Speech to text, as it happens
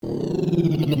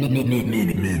Minneapolis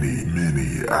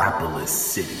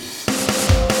City.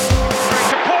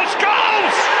 Post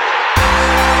goals!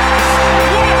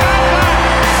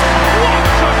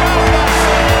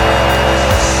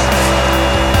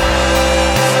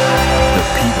 The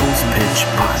People's Pitch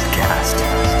Podcast,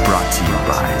 brought to you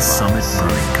by Summit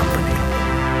Brewing Company.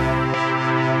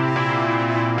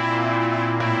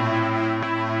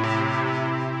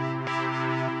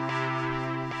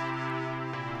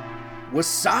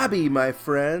 Wasabi, my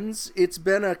friends. It's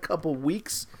been a couple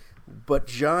weeks, but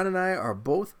John and I are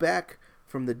both back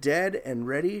from the dead and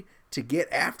ready to get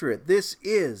after it. This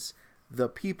is the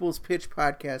People's Pitch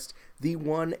Podcast, the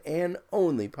one and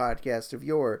only podcast of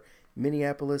your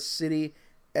Minneapolis City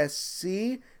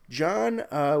SC. John,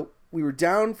 we were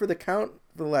down for the count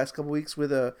for the last couple weeks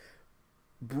with a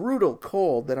brutal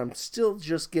cold that I'm still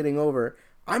just getting over.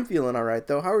 I'm feeling all right,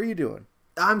 though. How are you doing?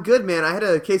 I'm good, man. I had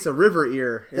a case of river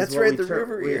ear. That's right, the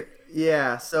river ear.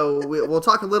 Yeah, so we'll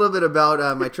talk a little bit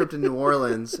about my trip to New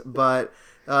Orleans, but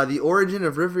the origin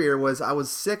of river ear was I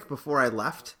was sick before I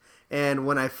left, and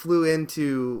when I flew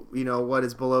into, what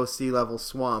is below sea level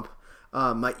swamp,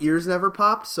 my ears never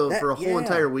popped, so for a whole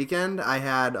entire weekend, I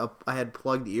had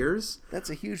plugged ears. That's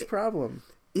a huge problem.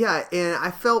 Yeah, and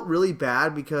I felt really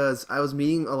bad because I was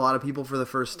meeting a lot of people for the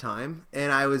first time,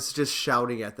 and I was just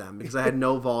shouting at them because I had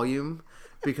no volume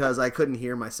because I couldn't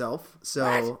hear myself.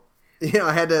 So,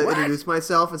 I had to introduce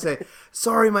myself and say,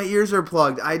 sorry, my ears are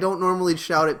plugged. I don't normally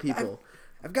shout at people.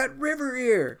 I've got river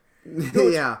ear.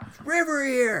 Yeah. River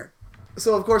ear.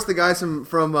 So, of course, the guys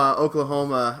from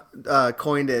Oklahoma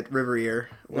coined it river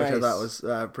ear, which I thought was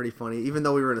pretty funny, even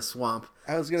though we were in a swamp.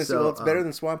 I was going to say, well, it's better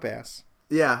than swamp ass.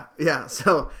 Yeah.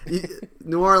 So,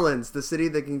 New Orleans, the city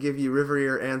that can give you river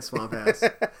ear and swamp ass.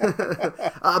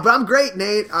 But I'm great,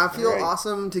 Nate. I feel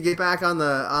awesome to get back on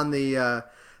the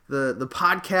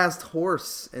podcast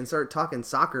horse and start talking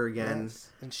soccer again. Yes.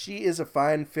 And she is a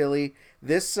fine filly.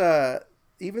 This,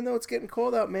 even though it's getting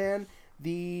cold out, man,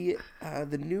 the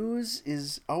news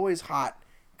is always hot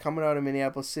coming out of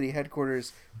Minneapolis City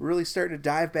headquarters. We're really starting to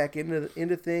dive back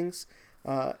into things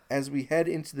as we head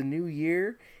into the new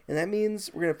year. And that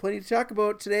means we're going to have plenty to talk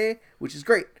about today, which is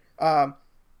great. We're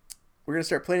going to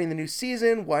start planning the new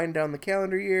season, wind down the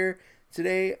calendar year.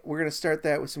 Today, we're going to start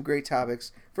that with some great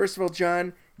topics. First of all,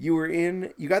 John, you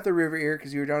got the river ear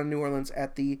because you were down in New Orleans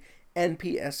at the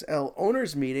NPSL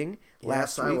owners meeting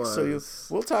last week. So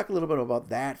we'll talk a little bit about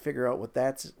that, figure out what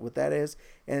that is.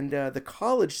 And the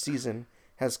college season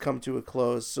has come to a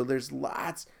close. So there's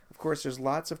lots of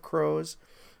Crows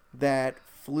that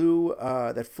flew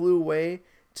away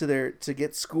to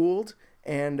get schooled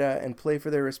and play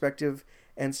for their respective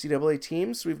NCAA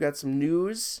teams. So we've got some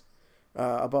news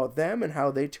about them and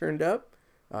how they turned up.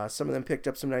 Some of them picked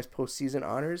up some nice postseason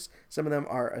honors. Some of them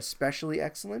are especially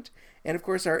excellent. And of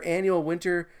course, our annual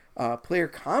winter player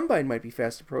combine might be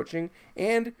fast approaching,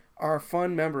 and our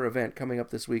fun member event coming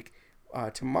up this week,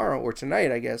 tomorrow or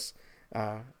tonight, I guess,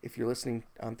 if you're listening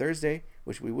on Thursday,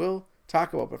 which we will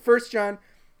talk about. But first, John,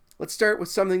 let's start with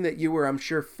something that you were, I'm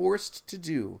sure, forced to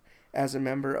do as a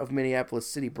member of Minneapolis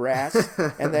City Brass,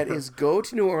 and that is go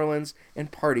to New Orleans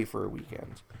and party for a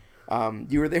weekend.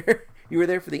 You were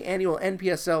there for the annual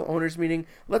NPSL owners meeting.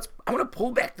 I want to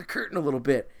pull back the curtain a little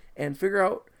bit and figure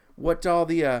out what all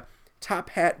the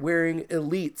top hat wearing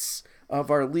elites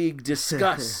of our league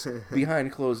discuss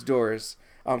behind closed doors.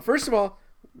 First of all,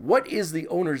 what is the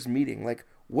owners meeting? Like,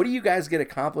 what do you guys get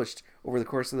accomplished over the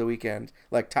course of the weekend?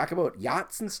 Like, talk about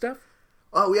yachts and stuff?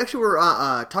 We actually were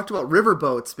talked about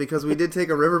riverboats because we did take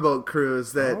a riverboat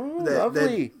cruise.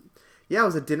 Lovely. Yeah, it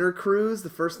was a dinner cruise. The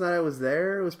first night I was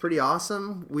there, it was pretty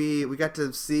awesome. We got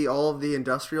to see all of the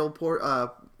industrial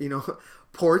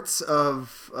ports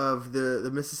of the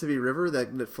Mississippi River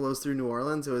that flows through New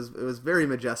Orleans. It was very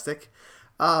majestic.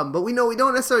 But we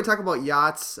don't necessarily talk about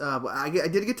yachts. But I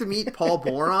did get to meet Paul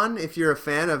Boron, if you're a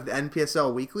fan of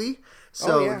NPSL Weekly.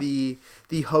 So the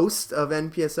host of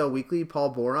NPSL Weekly, Paul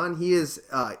Boron, he is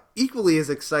equally as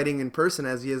exciting in person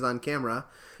as he is on camera.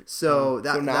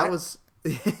 That was.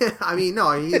 I mean,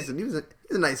 no, he's a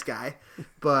nice guy,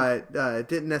 but it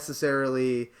didn't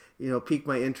necessarily pique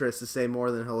my interest to say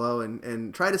more than hello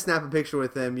and try to snap a picture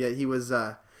with him. Yet he was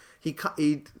he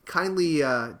kindly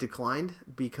declined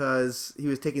because he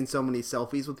was taking so many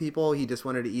selfies with people. He just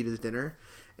wanted to eat his dinner.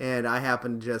 And I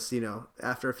happened to just,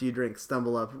 after a few drinks,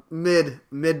 stumble up mid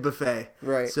buffet.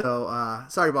 Right. So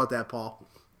sorry about that, Paul.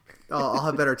 I'll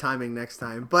have better timing next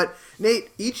time. But Nate,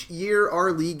 each year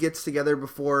our league gets together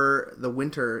before the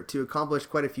winter to accomplish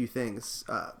quite a few things.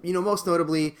 Most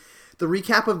notably, the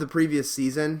recap of the previous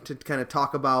season to kind of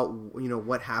talk about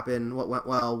what happened, what went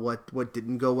well, what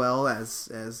didn't go well, as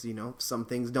some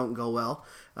things don't go well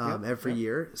every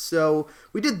year. So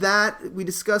we did that. We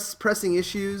discussed pressing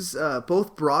issues,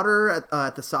 both broader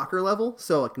at the soccer level,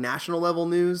 so like national level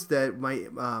news that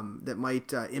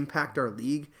might impact our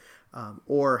league.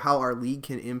 Or how our league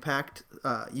can impact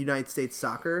United States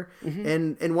soccer,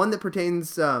 and one that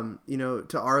pertains, to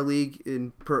our league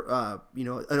in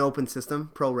an open system,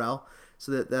 Pro-Rel.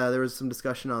 So that there was some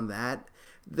discussion on that.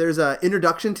 There's an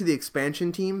introduction to the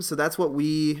expansion team, so that's why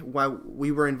we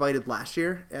were invited last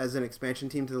year as an expansion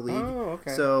team to the league. Oh,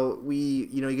 okay. So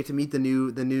you get to meet the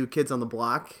new kids on the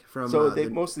block from. So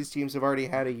most of these teams have already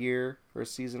had a year or a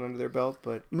season under their belt,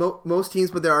 but most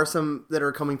teams, but there are some that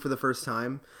are coming for the first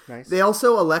time. Nice. They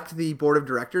also elect the board of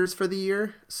directors for the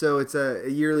year, so it's a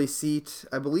yearly seat.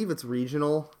 I believe it's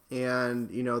regional, and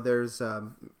there's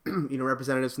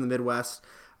representatives from the Midwest.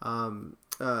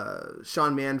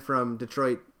 Sean Mann from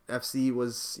Detroit FC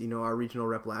was our regional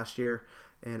rep last year,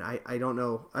 and I don't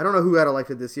know who got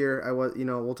elected this year.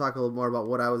 We'll talk a little more about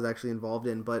what I was actually involved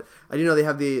in, but I do know they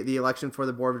have the election for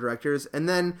the board of directors, and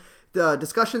then the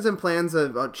discussions and plans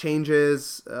about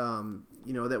changes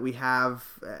that we have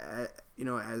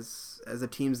as the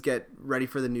teams get ready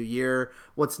for the new year,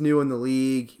 what's new in the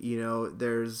league.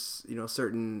 There's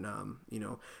certain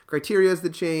criterias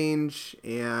that change,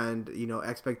 and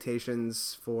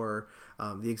expectations for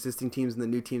the existing teams and the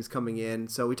new teams coming in.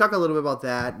 So we talk a little bit about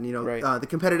that, and Right. The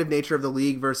competitive nature of the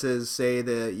league versus, say,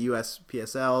 the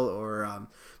USPSL or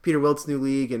Peter Wilt's new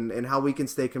league, and how we can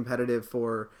stay competitive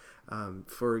for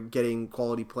getting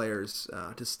quality players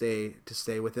to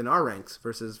stay within our ranks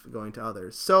versus going to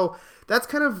others. So that's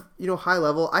kind of high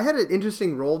level. I had an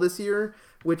interesting role this year,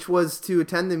 which was to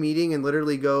attend the meeting and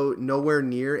literally go nowhere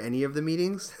near any of the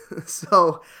meetings.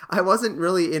 So I wasn't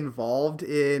really involved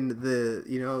in the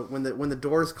when the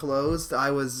doors closed.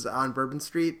 I was on Bourbon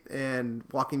Street and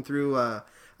walking through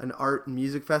an art and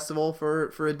music festival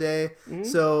for a day. Mm-hmm.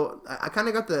 So I kind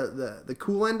of got the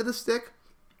cool end of the stick.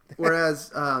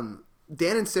 Whereas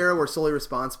Dan and Sarah were solely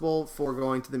responsible for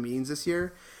going to the meetings this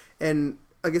year. And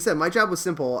like I said, my job was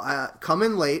simple. Come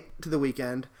in late to the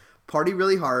weekend, party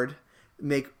really hard,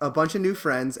 make a bunch of new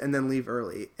friends, and then leave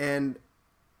early. And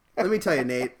let me tell you,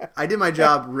 Nate, I did my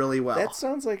job really well. That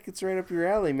sounds like it's right up your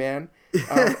alley, man.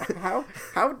 How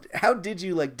did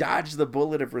you dodge the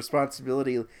bullet of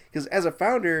responsibility? Because as a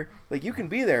founder, you can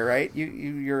be there, right?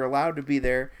 You're allowed to be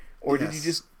there. Or Yes. did you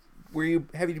just...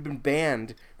 have you been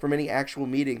banned from any actual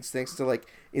meetings thanks to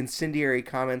incendiary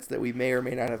comments that we may or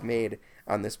may not have made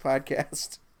on this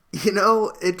podcast?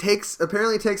 It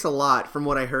takes a lot, from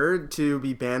what I heard, to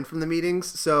be banned from the meetings.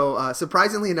 So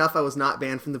surprisingly enough, I was not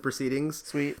banned from the proceedings.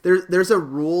 Sweet. There's a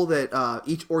rule that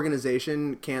each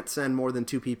organization can't send more than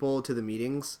 2 people to the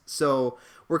meetings. So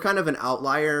we're kind of an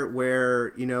outlier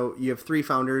where you have 3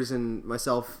 founders and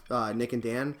myself, Nick and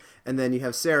Dan, and then you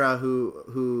have Sarah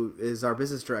who is our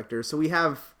business director. So we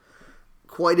have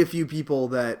quite a few people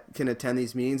that can attend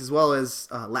these meetings, as well as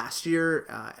last year,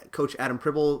 Coach Adam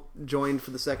Pribble joined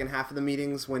for the second half of the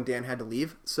meetings when Dan had to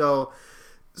leave. So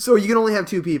you can only have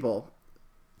 2 people.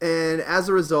 And as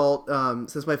a result,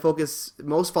 since my focus,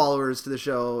 most followers to the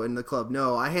show and the club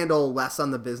know, I handle less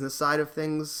on the business side of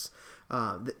things.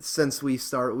 Since we've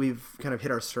kind of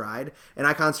hit our stride, and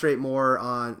I concentrate more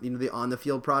on the on the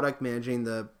field product, managing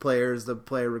the players, the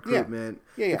player recruitment,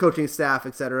 the coaching staff,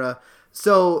 etc.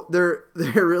 So there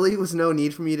really was no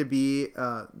need for me to be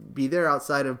there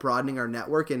outside of broadening our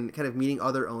network and kind of meeting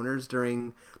other owners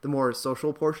during the more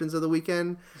social portions of the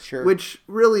weekend. Sure. Which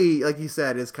really, like you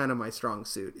said, is kind of my strong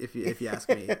suit, if you ask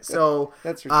me. So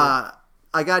that's for sure.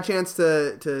 I got a chance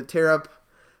to tear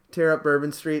up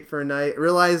Bourbon Street for a night.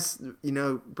 Realize,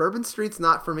 Bourbon Street's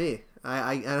not for me.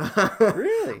 I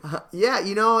Really? Yeah,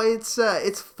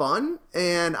 it's fun,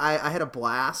 and I had a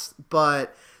blast.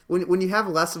 But when you have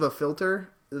less of a filter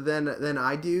than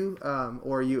I do,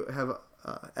 or you have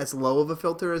as low of a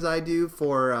filter as I do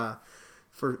for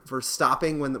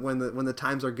stopping when the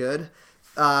times are good,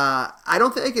 I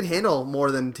don't think I could handle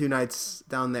more than 2 nights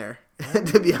down there.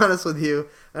 To be honest with you,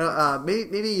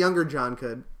 maybe younger John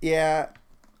could. Yeah.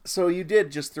 So you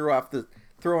did just throw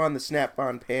on the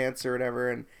snap-on pants or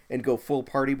whatever and go full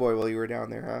party boy while you were down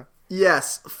there, huh?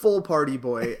 Yes, full party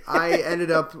boy. I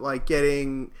ended up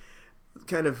getting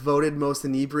kind of voted most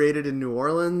inebriated in New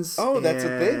Orleans. Oh, that's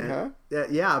a thing, huh?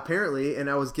 Yeah, apparently. And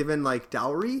I was given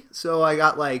dowry, so I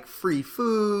got free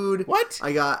food. What?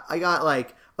 I got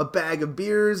a bag of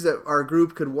beers that our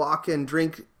group could walk and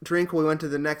drink when we went to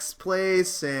the next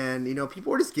place, and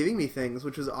people were just giving me things,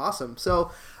 which was awesome.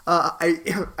 So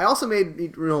I also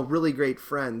made really great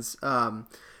friends.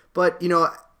 But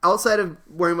outside of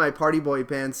wearing my party boy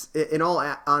pants, in all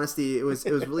honesty, it was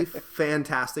really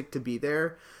fantastic to be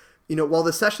there. While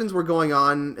the sessions were going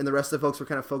on and the rest of the folks were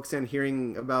kind of focused on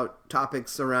hearing about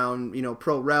topics around,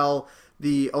 Pro Rel,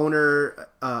 the owner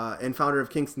and founder of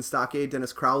Kingston Stockade,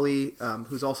 Dennis Crowley,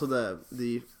 who's also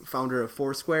the founder of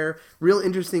Foursquare, real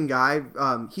interesting guy.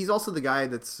 He's also the guy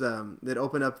that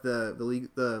opened up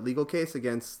the legal case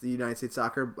against the United States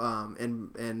Soccer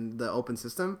and the open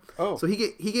system. Oh, so he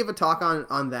gave a talk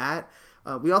on that.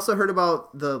 We also heard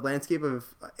about the landscape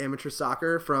of amateur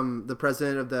soccer from the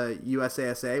president of the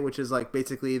USASA, which is like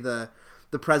basically the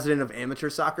president of amateur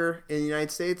soccer in the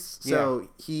United States. So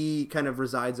he kind of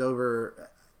resides over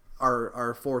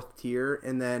our fourth tier,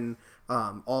 and then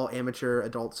all amateur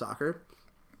adult soccer.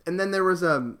 And then there was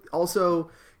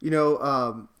also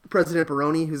President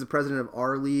Baroni, who's the president of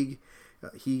our league.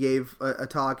 He gave a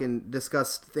talk and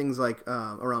discussed things like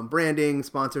around branding,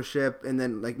 sponsorship, and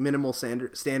then like minimal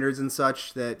standards and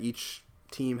such that each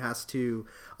team has to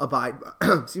abide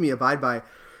by.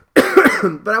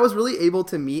 But I was really able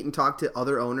to meet and talk to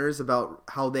other owners about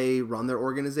how they run their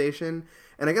organization,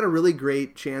 and I got a really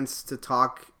great chance to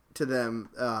talk to them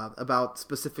about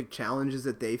specific challenges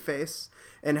that they face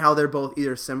and how they're both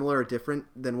either similar or different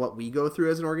than what we go through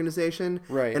as an organization.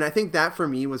 Right. And I think that for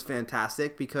me was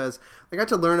fantastic because I got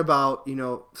to learn about,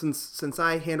 since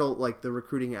I handle like the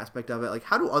recruiting aspect of it, like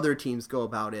how do other teams go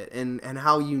about it, and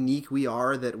how unique we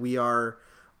are that we are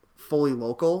fully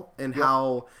local, and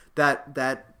how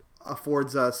that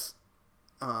affords us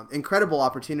incredible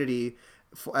opportunity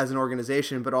as an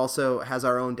organization, but also has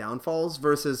our own downfalls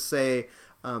versus, say,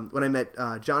 when I met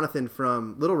Jonathan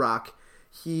from Little Rock,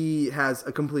 he has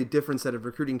a completely different set of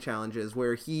recruiting challenges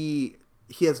where he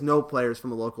has no players from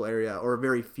a local area or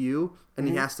very few, and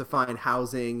he has to find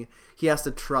housing. He has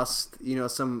to trust,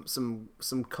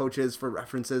 some coaches for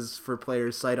references for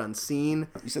players sight unseen.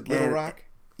 You said Little Rock?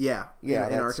 Yeah. Yeah,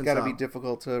 in that's Arkansas. got to be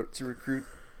difficult to recruit.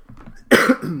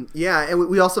 Yeah, and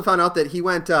we also found out that he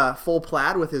went full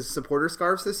plaid with his supporter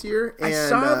scarves this year. And, I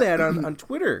saw that on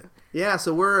Twitter. Yeah,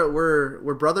 so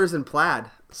we're brothers in plaid.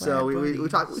 So we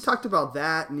talked about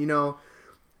that, and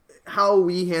how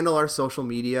we handle our social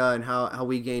media and how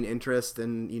we gain interest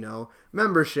and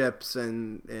memberships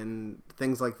and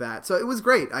things like that. So it was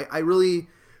great. I really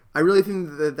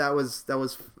think that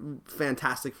was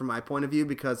fantastic from my point of view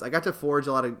because I got to forge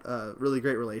a lot of really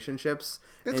great relationships.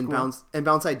 That's and cool.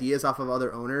 bounce ideas off of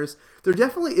other owners. There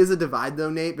definitely is a divide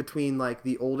though, Nate, between like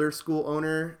the older school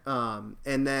owner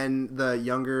and then the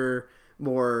younger,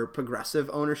 more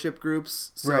progressive ownership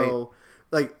groups. So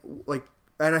like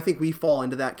and I think we fall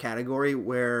into that category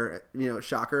where,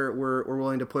 shocker, we're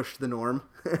willing to push the norm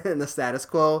and the status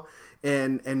quo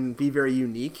and be very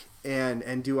unique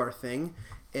and do our thing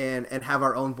and have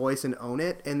our own voice and own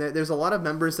it. And there's a lot of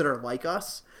members that are like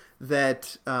us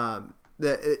that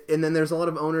and then there's a lot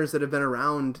of owners that have been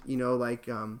around,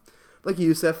 like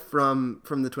Yusuf from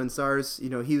the Twin Stars.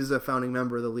 He was a founding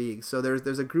member of the league. So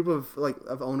there's a group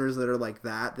of owners that are like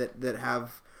that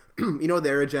have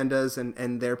their agendas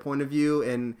and their point of view,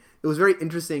 and it was very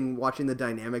interesting watching the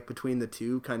dynamic between the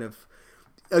two kind of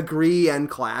agree and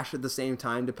clash at the same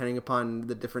time depending upon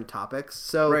the different topics.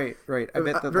 So Right. I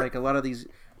bet that like a lot of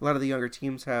the younger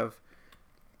teams have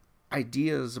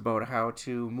ideas about how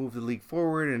to move the league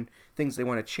forward and things they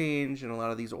want to change, and a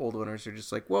lot of these old owners are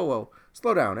just like, whoa,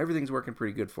 slow down, everything's working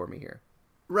pretty good for me here.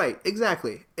 Right,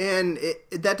 exactly. And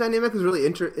that dynamic was really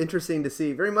interesting to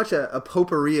see. Very much a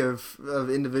potpourri of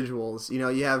individuals.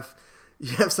 You have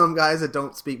some guys that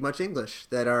don't speak much English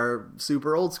that are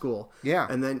super old school. Yeah.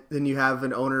 And then you have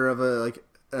an owner of an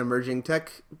emerging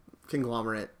tech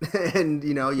conglomerate, and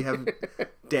you have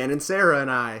Dan and Sarah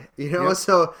and I. Yep.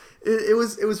 So it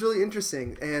was really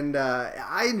interesting, and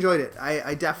I enjoyed it.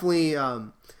 I definitely.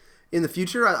 In the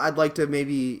future, I'd like to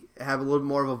maybe have a little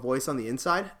more of a voice on the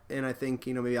inside, and I think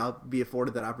maybe I'll be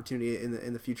afforded that opportunity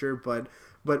in the future.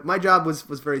 But my job was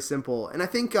very simple, and I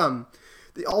think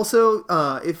also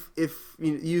if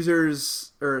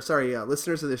users or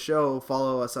listeners of the show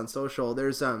follow us on social,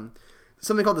 there's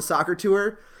something called the Soccer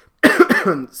Tour.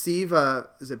 Steve,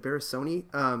 is it Barasoni?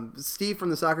 Steve from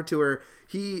the Soccer Tour.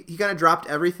 He kind of dropped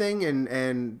everything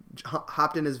and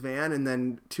hopped in his van and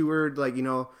then toured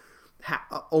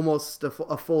almost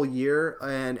a full year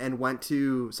and went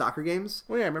to soccer games.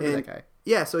 Well, yeah, I remember that guy.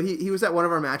 Yeah, so he was at one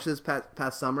of our matches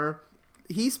past summer.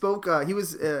 He spoke. He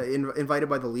was invited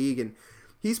by the league, and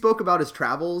he spoke about his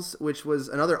travels, which was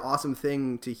another awesome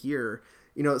thing to hear.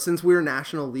 since we're a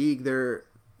national league, there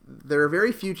are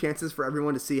very few chances for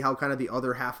everyone to see how kind of the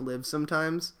other half lives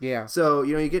sometimes. Yeah. So,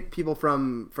 you get people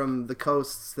from the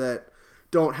coasts that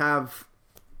don't have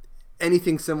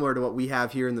anything similar to what we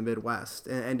have here in the Midwest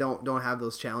and don't have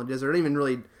those challenges or don't even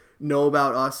really know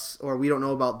about us, or we don't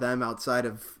know about them outside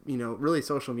of, really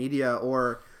social media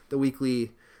or the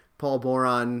weekly Paul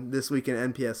Boron This Week in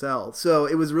NPSL. So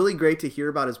it was really great to hear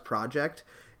about his project,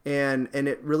 and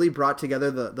it really brought together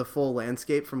the full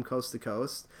landscape from coast to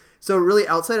coast. So really,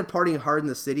 outside of partying hard in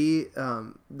the city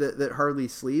that hardly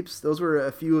sleeps, those were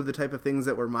a few of the type of things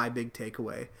that were my big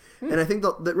takeaway. And I think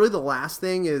that really the last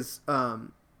thing is,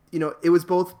 it was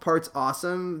both parts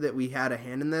awesome that we had a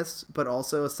hand in this, but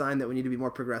also a sign that we need to be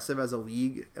more progressive as a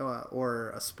league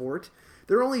or a sport.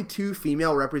 There are only 2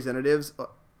 female representatives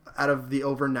out of the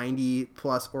over 90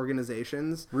 plus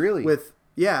organizations. Really? With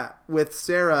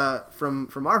Sarah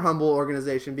from our humble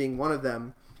organization being one of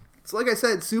them. So like I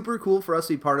said, super cool for us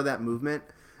to be part of that movement.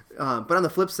 But on the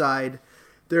flip side,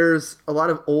 there's a lot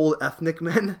of old ethnic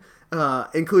men,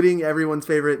 including everyone's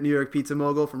favorite New York pizza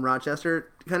mogul from Rochester,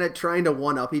 kind of trying to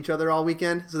one-up each other all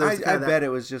weekend. So I bet it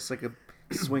was just like a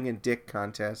swinging dick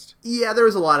contest. Yeah, there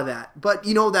was a lot of that. But,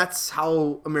 that's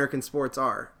how American sports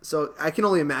are. So I can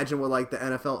only imagine what, like, the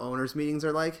NFL owners' meetings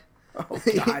are like. Oh,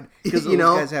 God. Because those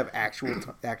guys have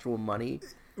actual money.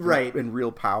 Right. And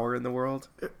real power in the world.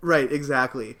 Right,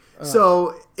 exactly.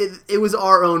 So it was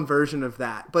our own version of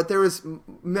that. But there was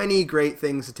many great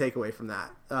things to take away from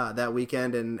that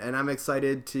weekend. And I'm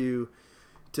excited to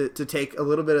take a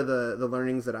little bit of the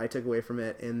learnings that I took away from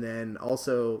it. And then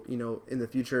also, in the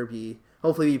future,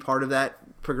 hopefully be part of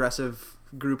that progressive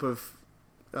group of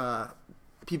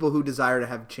people who desire to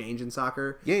have change in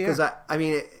soccer. Yeah. Because, I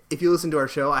mean, if you listen to our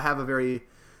show, I have a very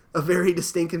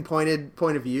distinct and pointed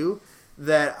point of view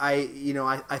that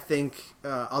I think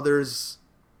others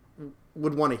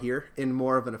would want to hear in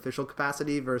more of an official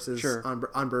capacity versus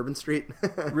on Bourbon Street.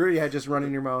 Really, yeah, just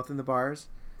running your mouth in the bars.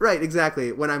 Right,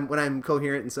 exactly. When I'm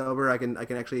coherent and sober, I can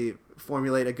actually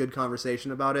formulate a good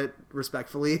conversation about it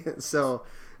respectfully. So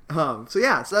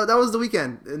that was the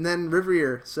weekend, and then River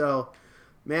Year. So,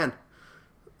 man,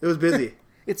 it was busy.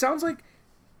 It sounds like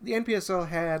the NPSL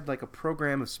had like a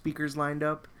program of speakers lined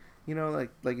up.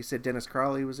 Like you said, Dennis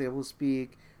Crowley was able to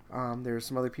speak. There were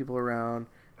some other people around.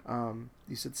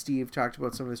 You said Steve talked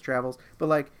about some of his travels. But,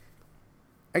 like,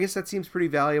 I guess that seems pretty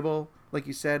valuable, like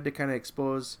you said, to kind of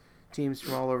expose teams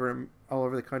from all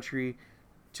over the country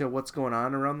to what's going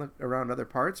on around other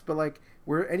parts. But, like,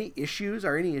 are any issues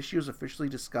officially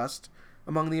discussed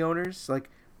among the owners? Like,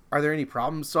 are there any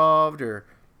problems solved or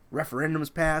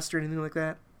referendums passed or anything like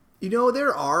that?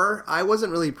 There are. I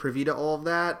wasn't really privy to all of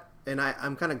that. And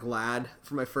I'm kind of glad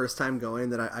for my first time going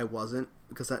that I wasn't,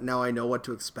 because now I know what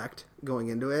to expect going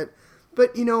into it.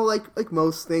 But, like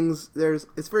most things,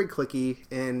 it's very cliquey,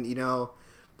 and,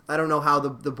 I don't know how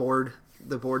the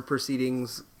board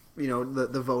proceedings,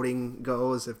 the voting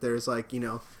goes, if there's like,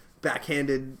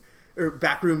 backhanded or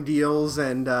backroom deals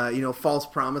and, false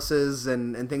promises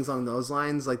and things along those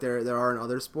lines like there are in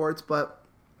other sports. But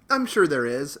I'm sure there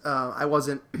is. I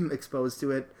wasn't exposed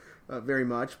to it very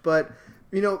much, but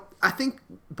I think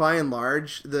by and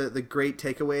large, the great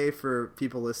takeaway for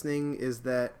people listening is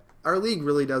that our league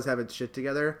really does have its shit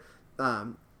together.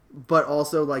 But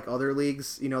also, like other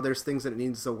leagues, there's things that it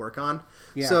needs to work on.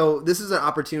 Yeah. So this is an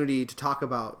opportunity to talk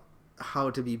about how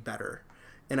to be better.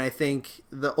 And I think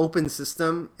the open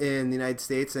system in the United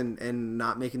States and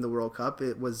not making the World Cup,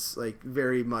 it was like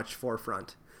very much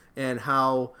forefront. And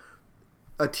how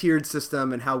a tiered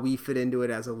system and how we fit into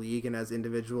it as a league and as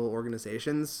individual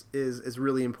organizations is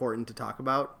really important to talk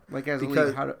about. Like as a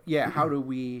league, how do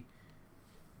we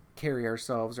carry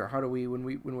ourselves, or how do we when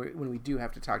we do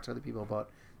have to talk to other people about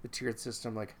the tiered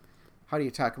system, like how do we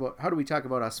talk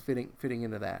about us fitting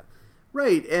into that?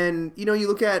 Right. And you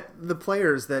look at the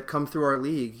players that come through our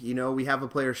league. We have a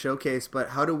player showcase, but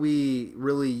how do we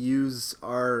really use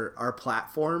our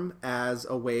platform as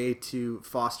a way to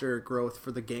foster growth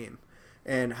for the game?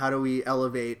 And how do we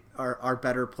elevate our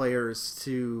better players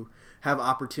to have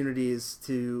opportunities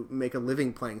to make a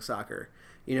living playing soccer?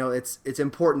 It's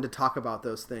important to talk about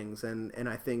those things. And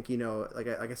I think, like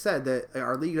I said, that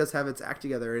our league does have its act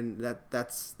together, and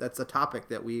that's a topic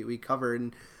that we cover.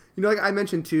 And, like I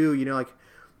mentioned too, like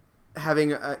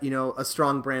having a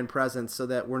strong brand presence, so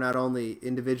that we're not only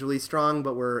individually strong,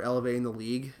 but we're elevating the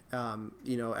league,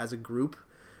 as a group,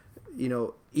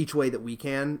 each way that we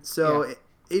can. So, yeah.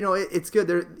 It's good.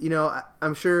 There,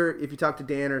 I'm sure if you talk to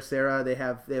Dan or Sarah, they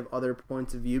have other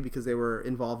points of view because they were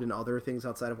involved in other things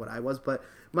outside of what I was. But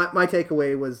my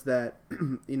takeaway was that,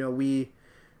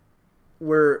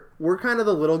 we're kind of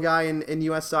the little guy in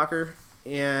U.S. soccer,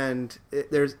 and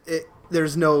there's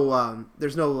no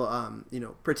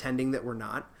pretending that we're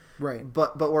not. Right.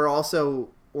 But we're also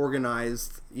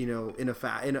organized, in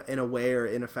a way or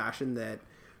in a fashion that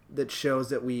shows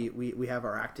that we have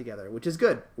our act together, which is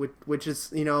good. Which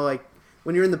is, like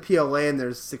when you're in the PLA and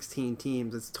there's 16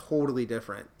 teams, it's totally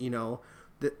different.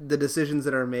 The decisions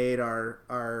that are made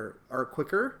are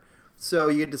quicker. So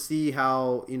you get to see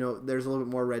how, there's a little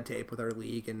bit more red tape with our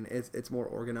league, and it's more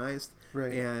organized.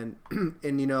 Right. And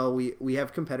we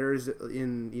have competitors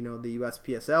in, the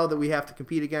USPSL that we have to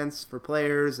compete against for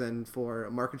players and for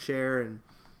market share. And,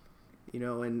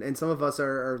 and some of us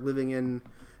are living in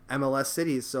MLS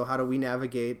cities. So how do we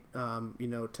navigate,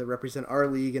 to represent our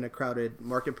league in a crowded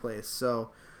marketplace?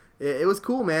 So it was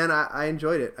cool, man. I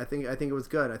enjoyed it. I think it was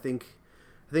good. I think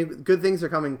good things are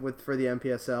coming for the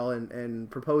MPSL,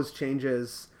 and proposed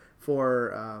changes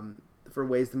for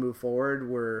ways to move forward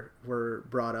were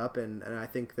brought up, and I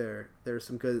think there's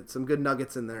some good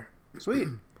nuggets in there. Sweet.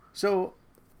 So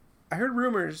I heard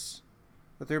rumors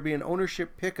that there'd be an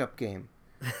ownership pickup game.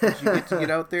 Did you get to get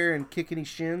out there and kick any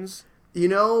shins?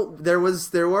 There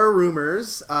were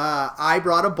rumors. I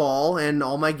brought a ball and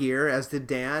all my gear, as did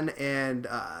Dan, and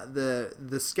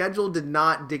the schedule did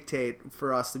not dictate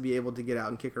for us to be able to get out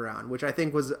and kick around, which I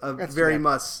think was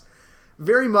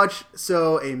very much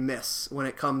so a miss when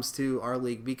it comes to our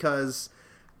league, because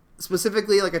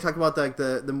specifically, like I talked about,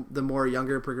 the more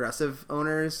younger progressive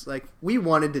owners, like we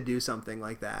wanted to do something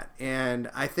like that, and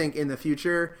I think in the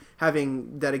future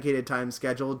having dedicated time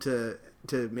scheduled to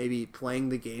maybe playing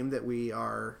the game that we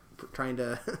are trying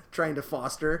to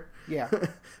foster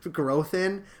growth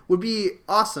in would be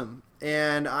awesome.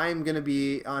 And I'm going to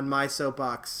be on my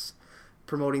soapbox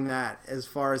promoting that as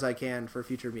far as I can for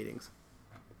future meetings.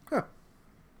 Huh.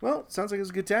 Well, sounds like it was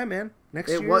a good time, man.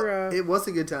 It was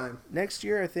a good time. Next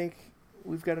year, I think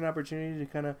we've got an opportunity to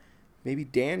kind of, maybe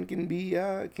Dan can be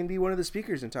one of the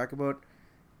speakers and talk about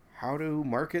how to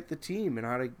market the team and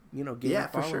how to, gain a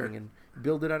following and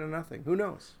build it out of nothing. Who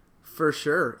knows? For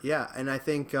sure. Yeah. And I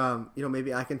think,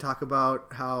 maybe I can talk about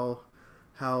how,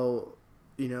 one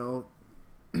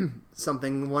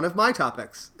of my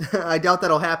topics. I doubt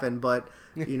that'll happen, but,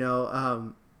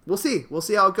 we'll see. We'll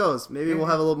see how it goes. Maybe we'll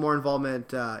have a little more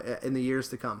involvement in the years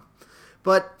to come.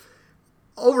 But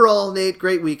overall, Nate,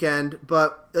 great weekend.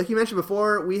 But like you mentioned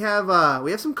before, we have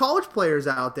some college players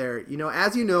out there.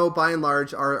 As you know, by and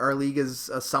large, our league is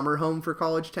a summer home for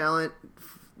college talent.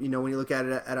 When you look at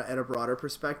it at a broader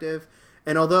perspective.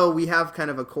 And although we have kind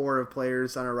of a core of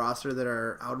players on our roster that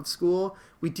are out of school,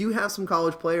 we do have some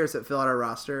college players that fill out our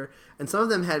roster. And some of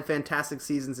them had fantastic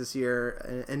seasons this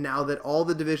year. And now that all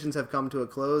the divisions have come to a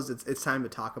close, it's time to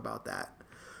talk about that.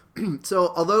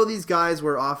 So although these guys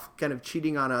were off kind of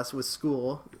cheating on us with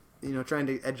school, trying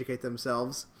to educate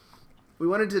themselves, we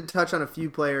wanted to touch on a few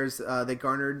players that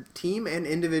garnered team and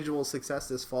individual success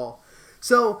this fall.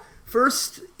 So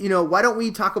first, why don't we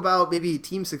talk about maybe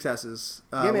team successes?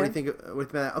 What do you think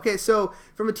with that? Okay, so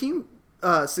from a team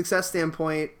success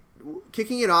standpoint,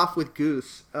 kicking it off with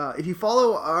Goose. If you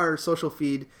follow our social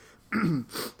feed,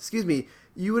 excuse me,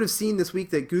 you would have seen this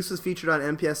week that Goose was featured on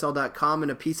MPSL.com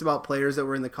in a piece about players that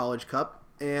were in the College Cup.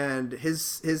 And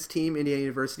his team, Indiana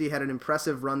University, had an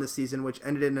impressive run this season, which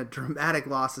ended in a dramatic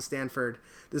loss to Stanford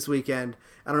this weekend.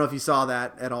 I don't know if you saw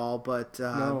that at all, but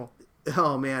no.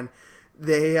 Oh man.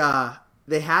 They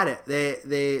had it.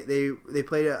 They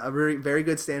played a very, very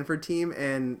good Stanford team,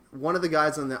 and one of the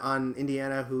guys on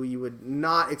Indiana who you would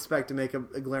not expect to make a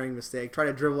glaring mistake tried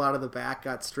to dribble out of the back,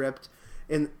 got stripped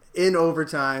in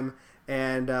overtime,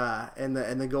 and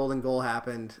the golden goal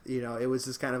happened. It was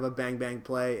just kind of a bang bang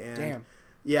play, and damn.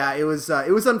 Yeah, it was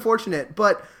unfortunate,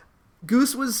 but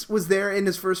Goose was there in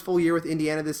his first full year with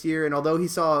Indiana this year, and although he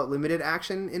saw limited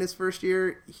action in his first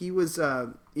year, he was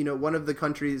one of the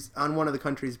country's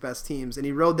best teams, and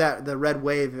he rode the red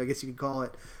wave, I guess you could call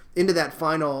it, into that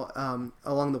final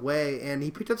along the way, and he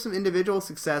picked up some individual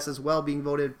success as well, being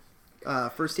voted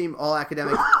first team all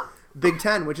academic Big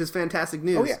Ten, which is fantastic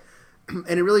news. Oh yeah.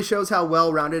 And it really shows how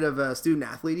well-rounded of a student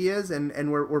athlete he is,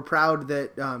 and we're proud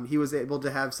that he was able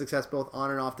to have success both on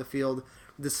and off the field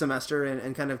this semester,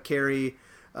 and kind of carry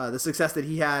the success that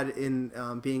he had in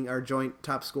being our joint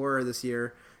top scorer this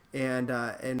year, and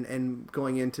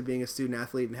going into being a student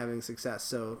athlete and having success.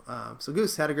 So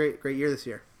Goose had a great year this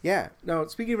year. Yeah. No,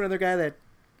 speaking of another guy that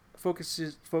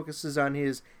focuses on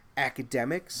his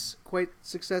academics quite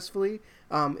successfully,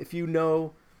 if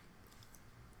you're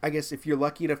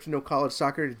lucky enough to know college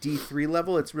soccer at D3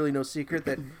 level, it's really no secret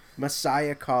that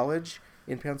Messiah College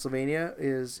in Pennsylvania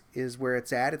is where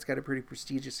it's at. It's got a pretty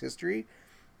prestigious history.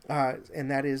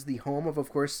 and that is the home of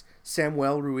course,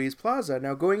 Samuel Ruiz Plaza.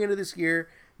 Now, going into this year,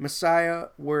 Messiah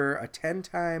were a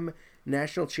 10-time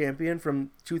national champion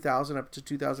from 2000 up to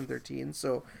 2013,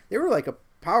 so they were like a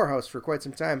powerhouse for quite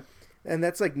some time, and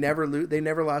that's like they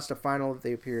never lost a final that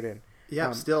they appeared in.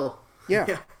 Yeah, still.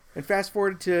 Yeah. And fast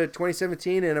forward to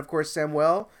 2017, and of course,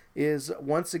 Samuel is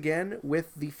once again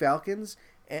with the Falcons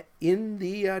in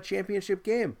the championship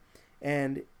game,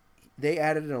 and they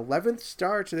added an 11th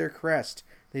star to their crest.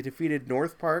 They defeated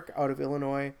North Park out of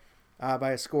Illinois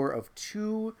by a score of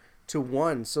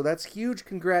 2-1. So that's huge.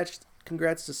 Congrats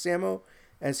to Samo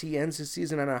as he ends his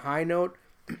season on a high note.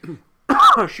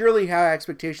 Surely high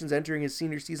expectations entering his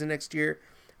senior season next year.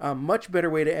 Much better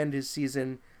way to end his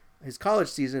season, his college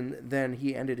season, than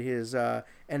he ended his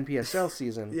NPSL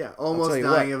season. Yeah, almost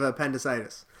dying of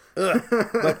appendicitis.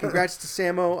 But congrats to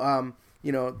Samo.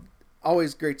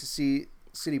 Always great to see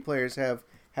city players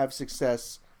have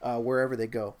success wherever they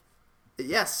go.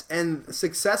 Yes, and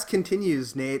success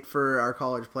continues, Nate, for our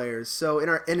college players. So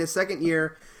in his second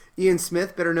year, Ian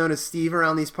Smith, better known as Steve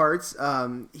around these parts,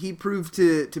 he proved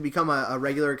to become a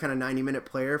regular kind of 90-minute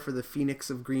player for the Phoenix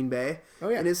of Green Bay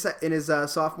in his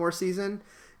sophomore season.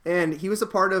 And he was a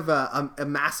part of a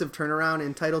massive turnaround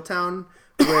in Titletown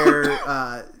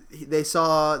where they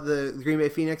saw the Green Bay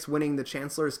Phoenix winning the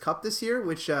Chancellor's Cup this year,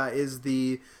 which is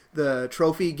the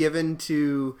trophy given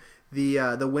to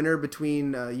the winner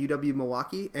between UW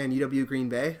Milwaukee and UW Green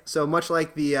Bay. So much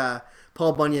like the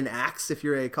Paul Bunyan Axe, if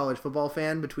you're a college football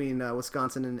fan, between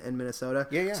Wisconsin and Minnesota.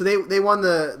 Yeah. So they won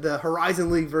the Horizon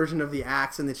League version of the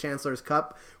Axe in the Chancellor's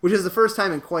Cup, which is the first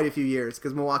time in quite a few years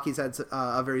because Milwaukee's had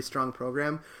a very strong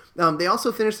program. They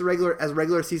also finished the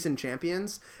regular season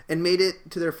champions and made it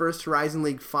to their first Horizon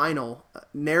League final,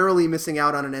 narrowly missing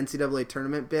out on an NCAA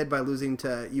tournament bid by losing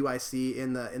to UIC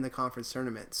in the conference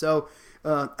tournament. So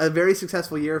a very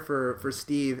successful year for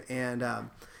Steve, and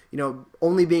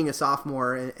only being a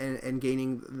sophomore and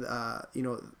gaining the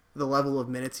level of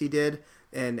minutes he did,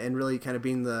 and really kind of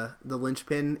being the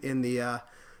linchpin in the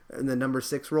number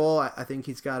 6 role. I think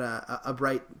he's got a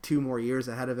bright 2 more years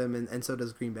ahead of him, and so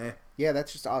does Green Bay. Yeah,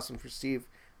 that's just awesome for Steve.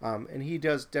 And he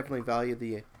does definitely value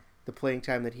the playing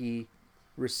time that he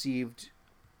received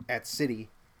at City.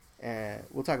 And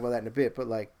we'll talk about that in a bit, but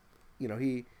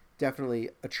he definitely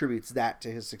attributes that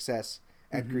to his success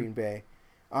at Green Bay.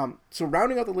 So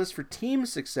rounding out the list for team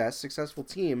successful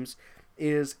teams,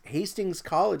 is Hastings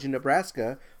College in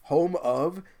Nebraska, home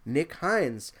of Nick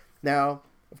Hines. Now,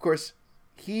 of course,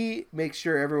 he makes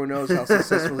sure everyone knows how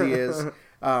successful he is,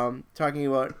 talking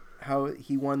about how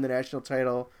he won the national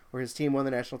title, or his team won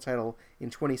the national title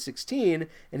in 2016,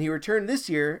 and he returned this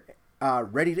year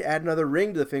ready to add another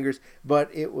ring to the fingers, but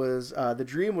it was the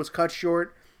dream was cut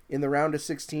short in the round of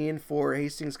 16 for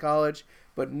Hastings College,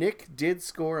 but Nick did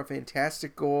score a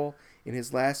fantastic goal in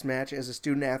his last match as a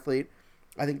student athlete.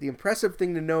 I think the impressive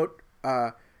thing to note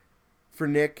for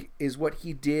Nick is what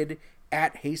he did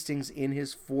at Hastings in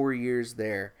his 4 years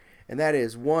there. And that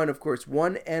is one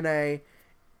NAIA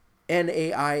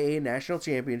National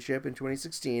Championship in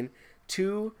 2016,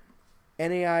 2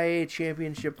 NAIA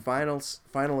Championship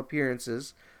final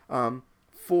appearances,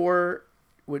 4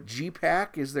 what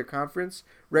GPAC is their conference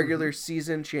regular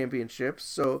season championships.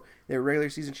 So they're regular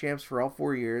season champs for all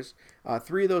 4 years.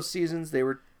 3 of those seasons they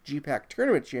were GPAC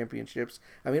tournament championships.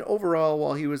 I mean, overall,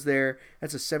 while he was there,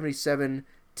 that's a 77,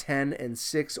 10, and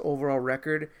 6 overall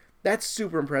record. That's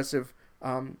super impressive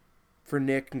for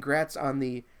Nick. Congrats on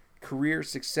the career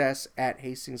success at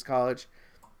Hastings College.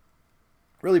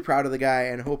 Really proud of the guy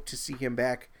and hope to see him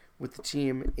back with the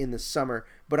team in the summer.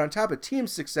 But on top of team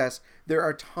success, there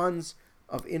are tons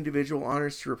of individual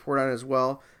honors to report on as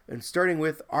well. And starting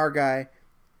with our guy,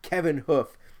 Kevin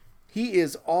Hoof. He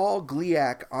is all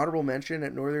GLIAC honorable mention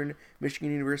at Northern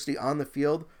Michigan University on the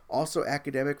field, also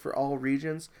academic for all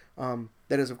regions.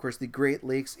 That is, of course, the Great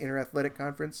Lakes Interathletic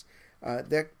Conference.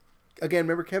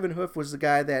 Remember, Kevin Hoof was the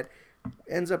guy that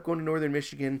ends up going to Northern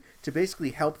Michigan to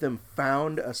basically help them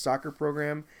found a soccer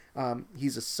program.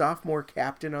 He's a sophomore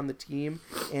captain on the team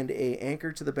and a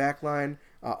anchor to the back line.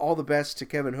 All the best to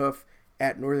Kevin Hoof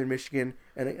at Northern Michigan,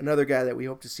 and another guy that we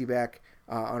hope to see back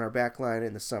on our back line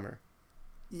in the summer.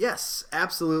 Yes,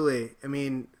 absolutely. I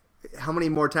mean, how many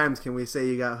more times can we say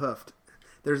you got hoofed?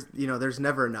 There's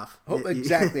never enough.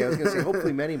 Exactly. I was going to say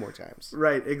hopefully many more times.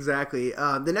 Right, exactly.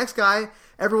 The next guy,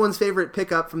 everyone's favorite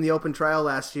pickup from the open trial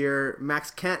last year,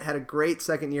 Max Kent, had a great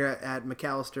second year at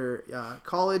Macalester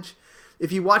College.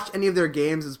 if you watched any of their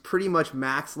games, it's pretty much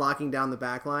Max locking down the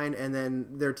back line and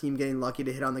then their team getting lucky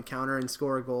to hit on the counter and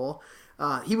score a goal.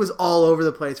 He was all over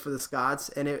the place for the Scots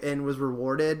and was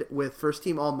rewarded with first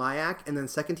team All MIAC and then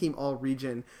second team All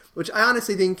Region, which I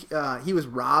honestly think he was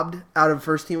robbed out of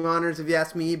first team honors if you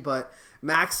ask me. But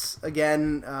Max,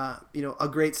 again, a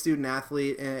great student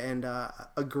athlete and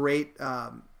a great guy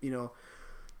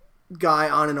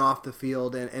on and off the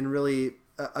field and really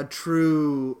a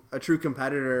true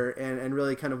competitor and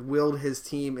really kind of willed his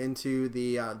team into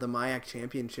the MIAC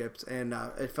championships, and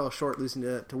it fell short losing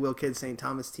to Will Kidd St.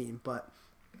 Thomas team, but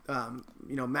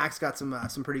Max got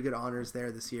some pretty good honors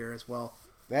there this year as well.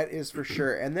 That is for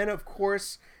sure. And then of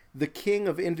course the king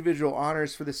of individual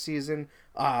honors for the season,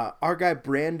 our guy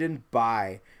Brandon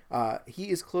Bai.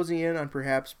 He is closing in on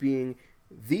perhaps being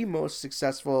the most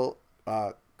successful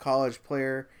college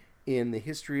player in the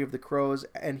history of the Crows,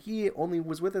 and he only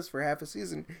was with us for half a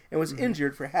season and was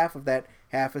injured for half of that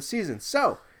half a season.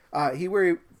 So we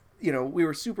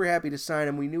were super happy to sign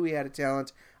him. We knew he had a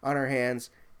talent on our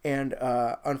hands, and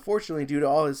unfortunately, due to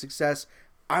all his success,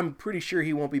 I'm pretty sure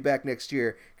he won't be back next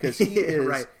year because he is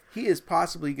right. He is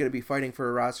possibly going to be fighting for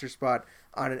a roster spot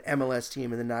on an MLS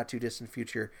team in the not too distant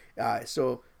future.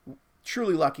 So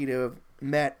truly lucky to have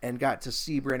met and got to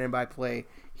see Brandon Bai play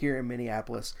here in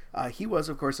Minneapolis. He was,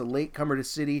 of course, a late comer to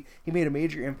City. He made a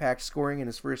major impact scoring in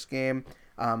his first game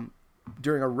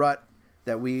during a rut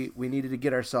that we needed to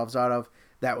get ourselves out of.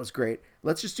 That was great.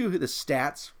 Let's just do the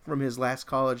stats from his last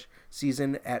college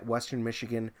season at Western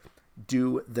Michigan.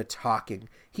 Do the talking.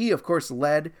 He, of course,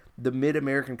 led the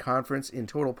Mid-American Conference in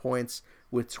total points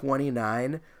with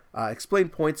 29. Explain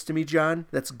points to me, John.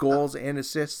 That's goals and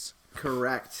assists.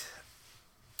 Correct.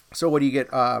 So what do you get?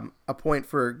 A point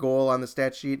for a goal on the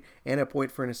stat sheet and a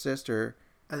point for an assist, or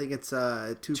I think it's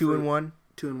 2 and 1.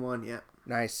 2 and 1, yeah.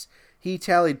 Nice. He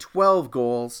tallied 12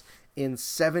 goals in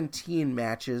 17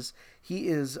 matches. He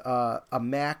is a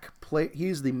MAC play.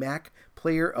 He's the MAC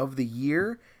Player of the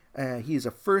Year. He is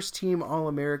a first-team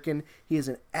All-American. He is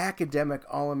an academic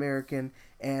All-American,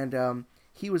 and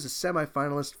he was a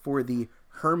semifinalist for the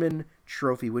Herman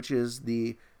Trophy, which is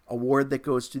the award that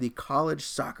goes to the College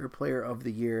Soccer Player of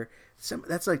the Year.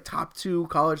 That's like top 2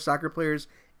 college soccer players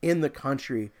in the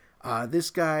country.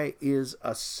 This guy is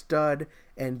a stud,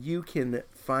 and you can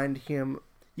find him.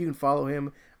 You can follow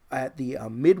him at the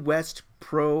Midwest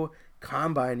Pro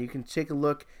Combine. You can take a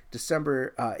look.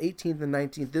 December 18th and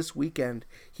 19th, this weekend,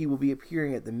 he will be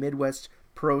appearing at the Midwest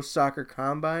Pro Soccer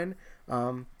Combine.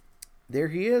 There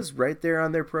he is, right there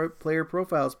on their player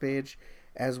profiles page,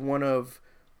 as one of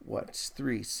quite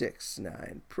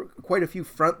a few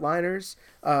frontliners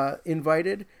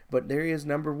invited, but there he is,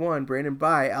 number 1, Brandon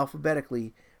Bai,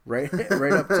 alphabetically, right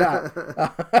up top.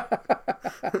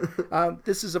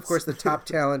 This is, of course, the top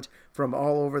talent from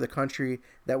all over the country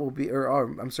that will be,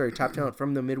 top talent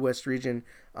from the Midwest region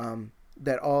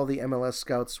that all the MLS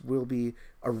scouts will be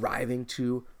arriving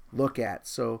to look at.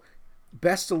 So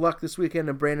best of luck this weekend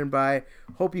to Brandon Bai.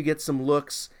 Hope you get some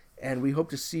looks, and we hope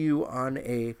to see you on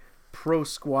a pro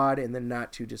squad in the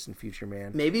not too distant future,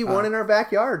 man. Maybe one in our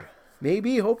backyard.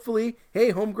 Maybe, hopefully.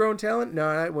 Hey, homegrown talent?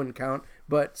 No, that wouldn't count.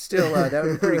 But still, that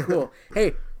would be pretty cool.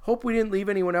 Hey, hope we didn't leave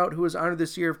anyone out who was honored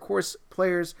this year. Of course,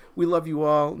 players, we love you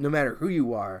all, no matter who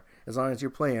you are, as long as you're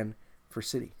playing for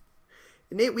City.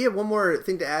 Nate, we have one more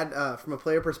thing to add from a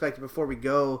player perspective before we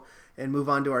go and move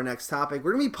on to our next topic.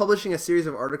 We're going to be publishing a series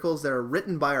of articles that are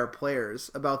written by our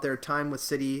players about their time with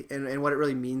City and what it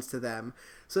really means to them.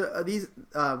 So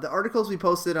the articles we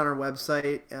posted on our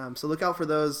website, so look out for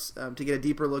those to get a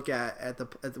deeper look at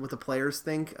what the players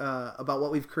think about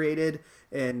what we've created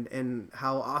and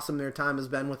how awesome their time has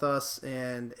been with us,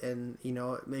 and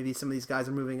maybe some of these guys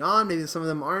are moving on, maybe some of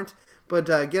them aren't, but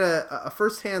get a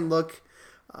first-hand look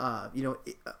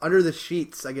under the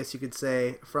sheets, I guess you could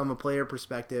say, from a player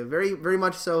perspective. Very, very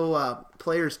much so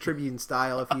Players Tribune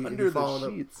style. If you follow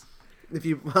the sheets. If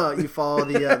you follow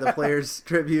the Players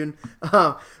Tribune.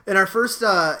 And our first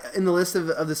in the list of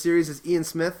the series is Ian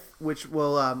Smith, which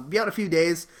will be out in a few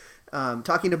days,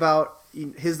 talking about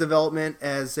his development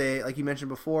as like you mentioned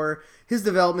before, his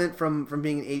development from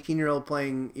being an 18-year-old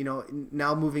playing,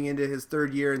 now moving into his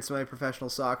third year in semi-professional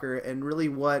soccer, and really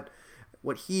what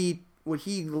he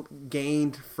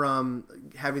gained from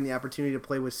having the opportunity to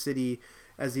play with City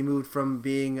as he moved from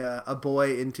being a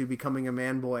boy into becoming a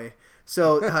man boy.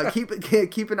 So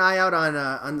keep an eye out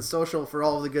on the social for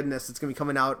all of the goodness that's going to be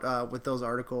coming out with those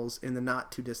articles in the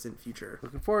not too distant future.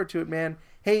 Looking forward to it, man.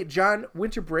 Hey, John,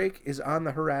 winter break is on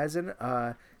the horizon.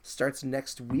 starts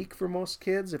next week for most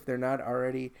kids if they're not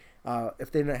already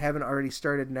if they haven't already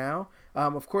started now.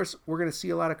 Of course, we're going to see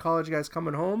a lot of college guys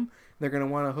coming home. They're going to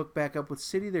want to hook back up with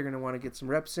City. They're going to want to get some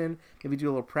reps in, maybe do a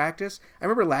little practice. I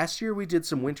remember last year we did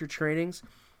some winter trainings,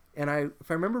 and if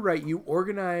I remember right, you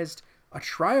organized a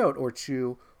tryout or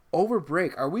two over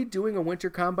break. Are we doing a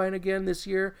winter combine again this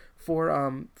year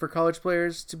for college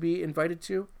players to be invited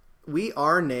to? We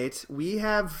are, Nate. We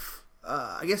have,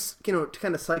 I guess, to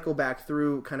kind of cycle back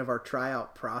through kind of our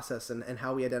tryout process and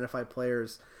how we identify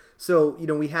players. So,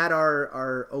 we had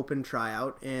our open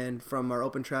tryout, and from our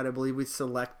open tryout, I believe we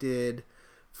selected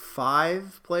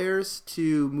 5 players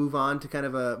to move on to kind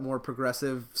of a more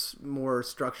progressive, more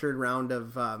structured round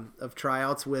of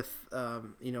tryouts with,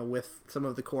 with some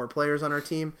of the core players on our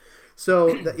team.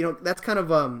 So, that's kind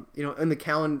of, in the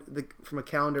calendar, from a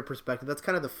calendar perspective, that's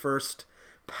kind of the first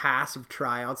pass of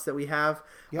tryouts that we have.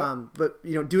 Yep. But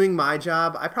doing my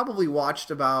job, I probably watched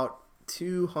about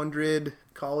 200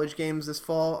 college games this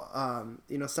fall.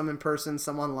 Some in person,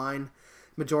 some online,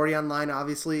 majority online,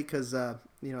 obviously, because I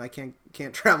can't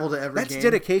travel to every game. That's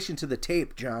dedication to the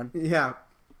tape, John. Yeah,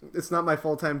 it's not my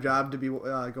full-time job to be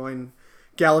going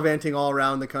gallivanting all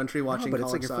around the country watching college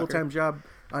soccer. But it's like your full-time job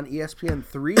on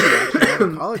ESPN3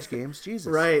 watching college games.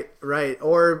 Jesus. Right.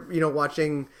 Or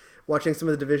watching some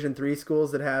of the Division III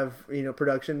schools that have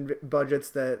production budgets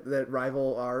that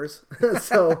rival ours.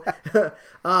 So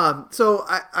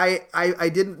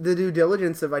I did the due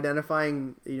diligence of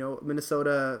identifying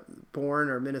Minnesota born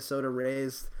or Minnesota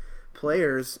raised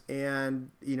players,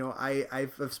 and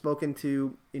I've spoken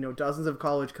to dozens of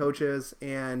college coaches,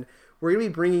 and we're gonna be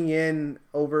bringing in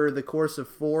over the course of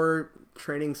 4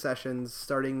 training sessions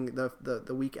starting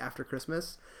the week after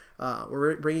Christmas.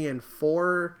 We're bringing in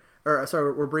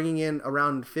we're bringing in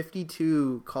around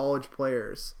 52 college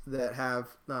players that have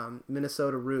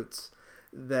Minnesota roots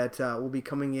that will be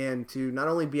coming in to not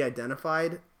only be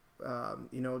identified,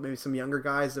 maybe some younger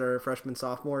guys that are freshmen,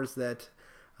 sophomores that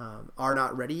are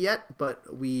not ready yet, but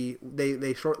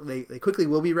they quickly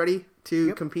will be ready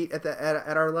to compete at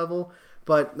our level.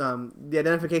 But the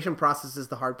identification process is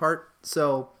the hard part.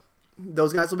 So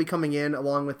those guys will be coming in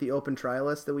along with the open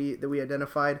trialists that we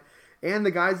identified. And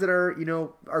the guys that are,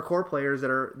 our core players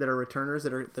that are returners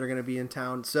that are going to be in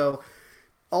town. So,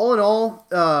 all in all,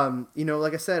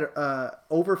 like I said,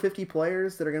 over 50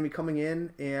 players that are going to be coming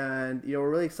in, and we're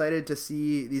really excited to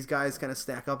see these guys kind of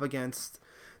stack up against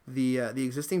the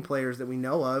existing players that we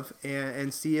know of,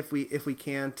 and see if we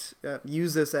can't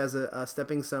use this as a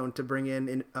stepping stone to bring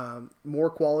in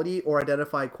more quality or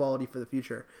identified quality for the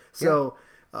future. So. Yeah.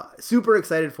 Super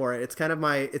excited for it. It's kind of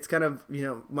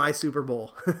my Super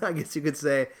Bowl, I guess you could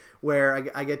say, where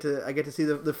I get to see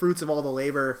the fruits of all the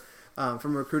labor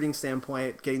from a recruiting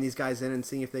standpoint, getting these guys in and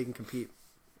seeing if they can compete.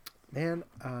 Man,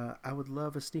 I would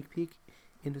love a sneak peek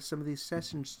into some of these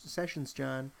sessions,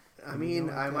 John. I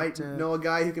might know a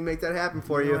guy who can make that happen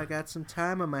for you. I got some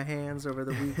time on my hands over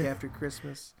the week after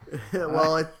Christmas.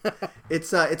 Well,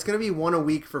 it's going to be one a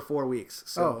week for 4 weeks.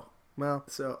 So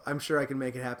so I'm sure I can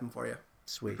make it happen for you.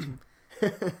 Sweet.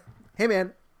 Hey,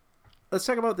 man, let's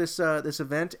talk about this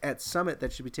event at Summit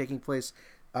that should be taking place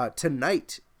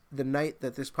tonight, the night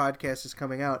that this podcast is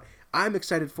coming out. I'm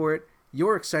excited for it.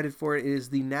 You're excited for it. It is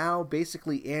the now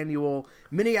basically annual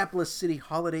Minneapolis City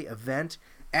holiday event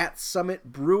at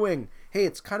Summit Brewing. Hey,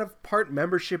 it's kind of part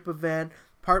membership event,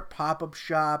 part pop-up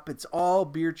shop. It's all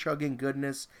beer chugging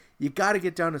goodness. You got to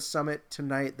get down to Summit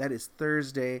tonight. That is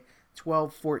Thursday,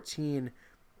 12/14.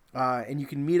 And you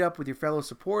can meet up with your fellow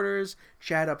supporters,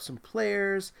 chat up some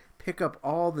players, pick up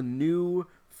all the new,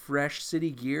 fresh City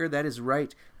gear. That is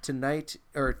right. Tonight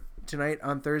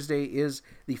on Thursday is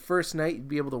the first night you'd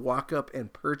be able to walk up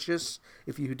and purchase.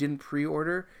 If you didn't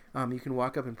pre-order, you can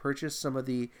walk up and purchase some of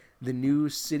the new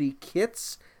City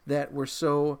kits that were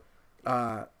so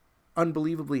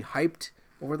unbelievably hyped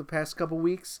over the past couple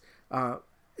weeks.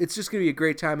 It's just going to be a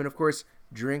great time. And, of course,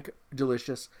 drink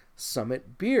delicious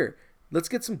Summit beer. Let's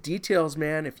get some details,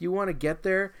 man. If you want to get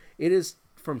there, it is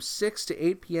from 6 to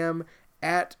 8 p.m.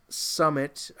 at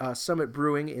Summit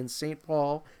Brewing in St.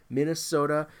 Paul,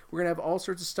 Minnesota. We're going to have all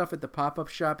sorts of stuff at the pop-up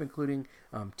shop, including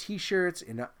T-shirts.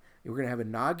 We're going to have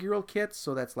inaugural kits,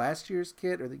 so that's last year's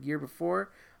kit or the year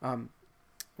before. We're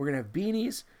going to have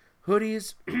beanies,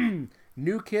 hoodies,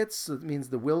 new kits. So that means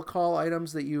the will call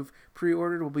items that you've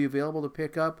pre-ordered will be available to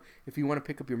pick up. If you want to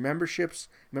pick up your membership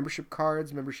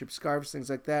cards, membership scarves, things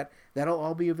like that, that'll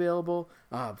all be available.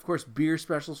 Of course, beer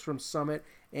specials from Summit,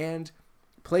 and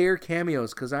player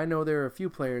cameos, because I know there are a few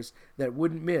players that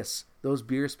wouldn't miss those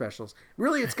beer specials.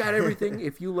 Really, it's got everything.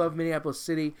 If you love Minneapolis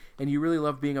City and you really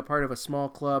love being a part of a small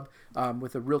club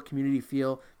with a real community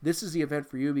feel, this is the event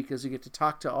for you, because you get to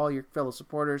talk to all your fellow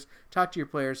supporters, talk to your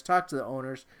players, talk to the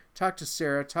owners, talk to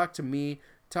Sarah, talk to me,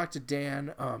 talk to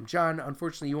Dan. John,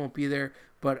 unfortunately, you won't be there,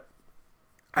 but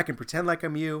I can pretend like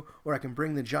I'm you, or I can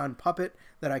bring the John puppet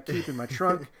that I keep in my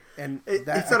trunk. And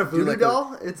it's not a voodoo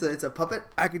doll. It's a puppet.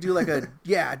 I could do like a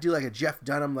Jeff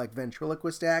Dunham like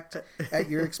ventriloquist act at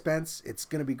your expense. It's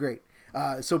gonna be great.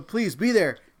 So please be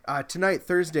there tonight,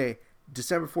 Thursday,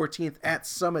 December 14th at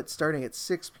Summit, starting at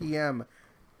 6 p.m.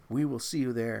 We will see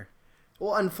you there.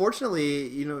 Well,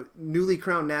 unfortunately, newly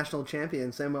crowned national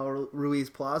champion Samuel Ruiz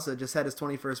Plaza just had his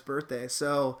 21st birthday.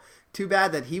 So too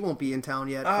bad that he won't be in town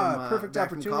yet. Perfect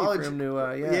opportunity for him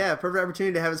to perfect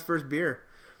opportunity to have his first beer.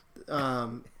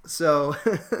 So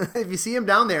if you see him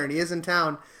down there and he is in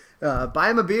town,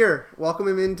 buy him a beer. Welcome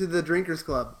him into the Drinkers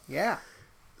Club. Yeah.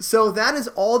 So that is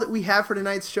all that we have for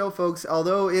tonight's show, folks.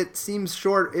 Although it seems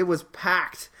short, it was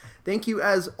packed. Thank you,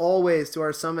 as always, to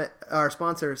our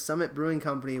sponsor, Summit Brewing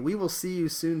Company. We will see you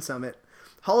soon, Summit.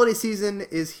 Holiday season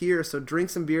is here, so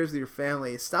drink some beers with your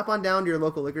family. Stop on down to your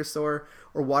local liquor store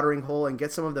or watering hole and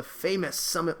get some of the famous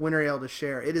Summit Winter Ale to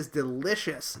share. It is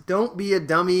delicious. Don't be a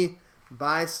dummy.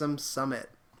 Buy some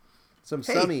Summit.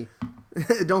 Summy.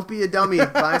 Don't be a dummy.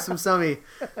 Buy some Summy.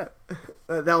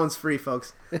 That one's free,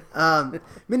 folks.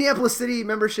 Minneapolis City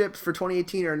memberships for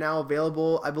 2018 are now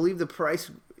available. I believe the price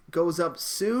goes up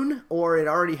soon, or it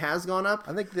already has gone up.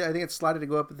 I think it's slotted to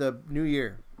go up the new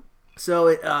year. So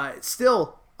it's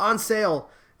still on sale,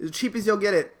 as cheap as you'll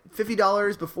get it.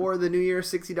 $50 before the new year,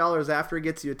 $60 after. It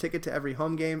gets you a ticket to every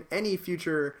home game, any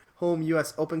future home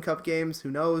U.S. Open Cup games.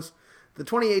 Who knows? The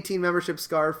 2018 membership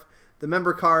scarf, the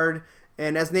member card,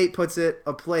 and as Nate puts it,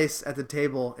 a place at the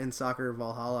table in Soccer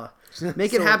Valhalla.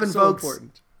 Make it happen, folks.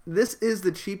 Important. This is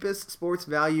the cheapest sports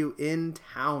value in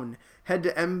town. Head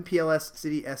to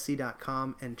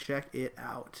mplscitysc.com and check it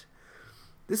out.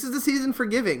 This is the season for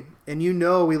giving, and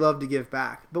we love to give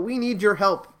back, but we need your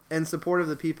help and support of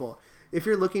the people. If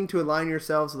you're looking to align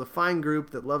yourselves with a fine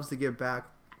group that loves to give back,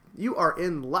 you are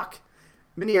in luck.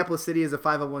 Minneapolis City is a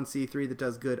 501c3 that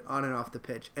does good on and off the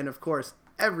pitch, and of course,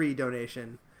 every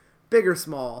donation, big or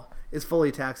small, is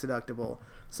fully tax deductible.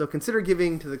 So consider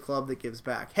giving to the club that gives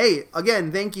back. Hey, again,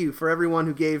 thank you for everyone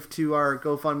who gave to our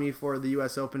GoFundMe for the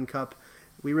U.S. Open Cup.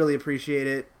 We really appreciate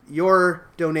it. Your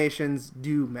donations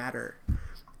do matter.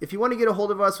 If you want to get a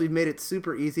hold of us, we've made it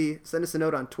super easy. Send us a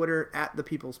note on Twitter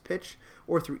 @ThePeoplesPitch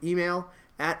or through email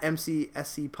at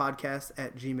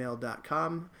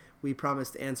mcscpodcast@gmail.com. We promise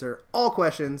to answer all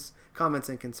questions, comments,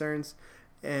 and concerns.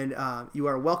 And you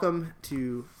are welcome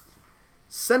to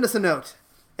send us a note.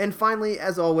 And finally,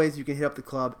 as always, you can hit up the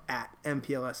club at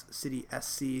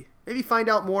MPLS-CitySC. Maybe find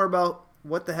out more about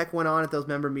what the heck went on at those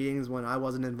member meetings when I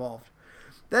wasn't involved.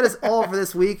 That is all for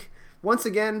this week. Once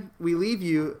again, we leave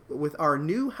you with our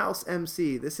new house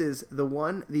MC. This is the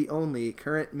one, the only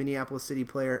current Minneapolis City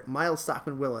player, Miles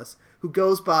Stockman-Willis, who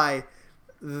goes by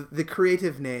the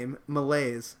creative name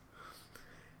Malaise,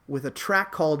 with a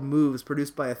track called Moves,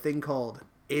 produced by a thing called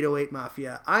 808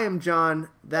 Mafia. I am John.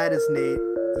 That is Nate.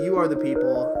 You are the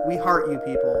people. We heart you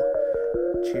people.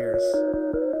 Cheers.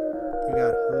 You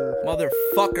got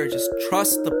Motherfucker, just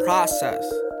trust the process.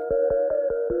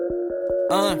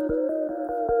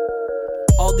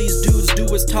 All these dudes do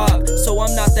is talk, so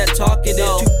I'm not that talkative.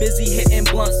 Too busy hitting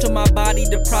blunts till my body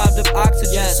deprived of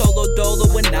oxygen. Solo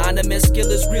dolo anonymous,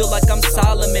 skill is real like I'm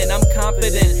Solomon. I'm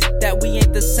confident that we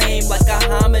ain't the same like a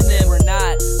homonym. We're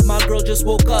not. My girl just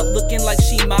woke up looking like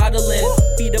she modeling.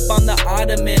 Feet up on the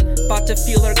ottoman, about to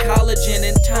feel her collagen.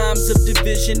 In times of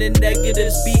division and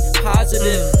negatives, be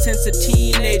positive. Since a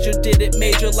teenager, did it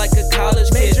major like a college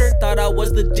kid. Thought I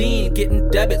was the dean, getting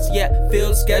debits,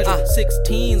 filled schedule.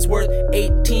 16's worth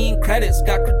 18 credits,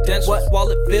 got credentials.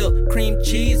 Wallet filled, cream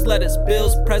cheese, lettuce,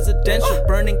 bills, presidential.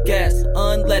 Burning gas,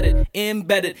 unleaded,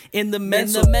 embedded in the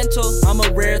mental. I'm a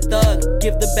rare thug,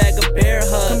 give the bag a bear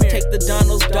hug. Take the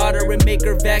Donald's daughter and make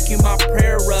her vacuum my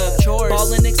prayer rug.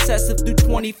 Ballin' excessive through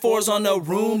 24s on a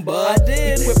Roomba.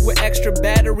 Equipped with extra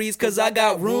batteries cause I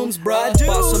got rooms, bruh.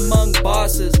 Boss among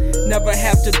bosses, never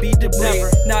have to be debris.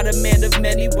 Not a man of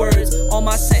many words, all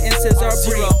my sentences are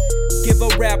brief. Give a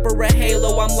rapper a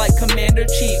halo, I'm like Commander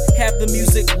Chief. Have the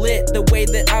music lit, the way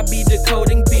that I be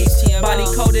decoding beats. Body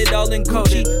coated, all in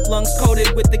Gucci, lungs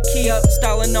coated with the key.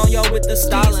 Styling on y'all with the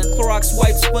styling. Clorox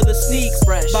wipes for the sneaks.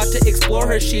 About to explore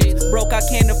her sheets. Broke, I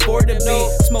can't afford to be.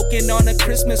 Smoking on a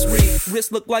Christmas wreath. Wrist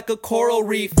look like a coral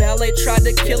reef. Valet tried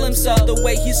to kill himself the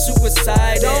way he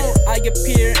suicided. I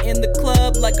appear in the club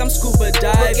up like I'm scuba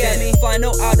diving. Look at me, fly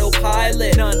no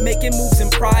autopilot, none. Making moves in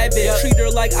private. Treat her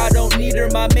like I don't need her.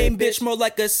 My main bitch more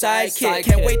like a sidekick.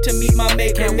 Can't wait to meet my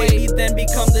maker. Maybe then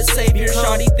become the savior.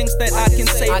 Shawty thinks that I can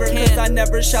save her, cause I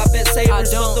never shop at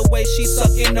Savers. But the way she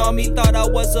sucking on me, thought I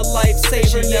was a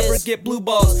lifesaver. Never get blue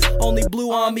balls, only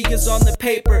blue on me is on the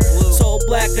paper. Soul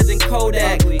blacker than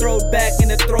Kodak, throw back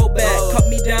in a throwback. Cut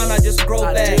me down, I just grow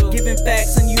back. Giving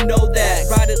facts and you know that.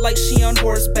 Ride it like she on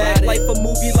horseback, life a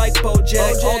movie like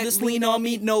Bojack. All this lean on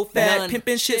me, no fat.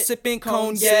 Pimpin' shit, sipping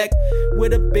cognac.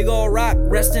 With a big ol' rock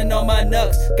resting on my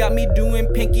nuts. Got me doing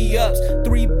pinky ups.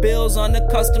 3 bills on the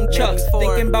custom chucks.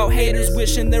 Thinking about haters,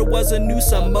 wishing there was a new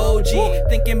emoji.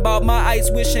 Thinking about my ice,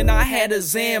 wishing I had a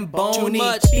Zamboni.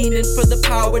 Fiending for the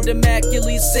power, the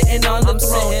Immaculate sitting on the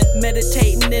throne.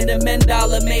 Meditating in a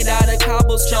mandala made out of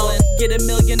cobblestone. Get $1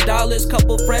 million,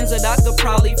 couple friends that I could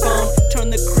probably phone. Turn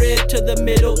the crib to the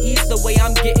Middle East the way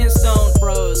I'm getting stoned.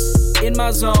 Bros, in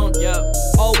my zone,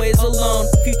 always alone.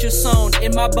 Future sewn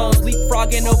in my bones,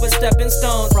 leapfrogging over stepping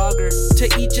stones. Frogger, to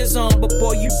each his own, but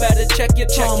boy, you better check your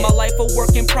tone. My life a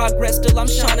work in progress, still I'm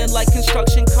shining like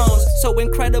construction cones. So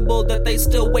incredible that they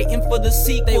still waiting for the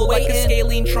sequel. Like a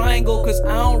scalene triangle, cause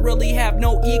I don't really have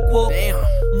no equal. Damn.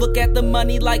 Look at the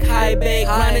money like high bay.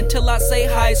 Grind until I say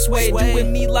hi, sway.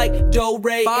 Doing me like Do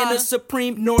Ray in a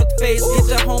Supreme North Face.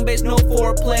 Get to home base, no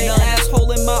foreplay.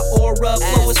 Asshole in my aura.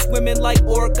 Flow is swimming like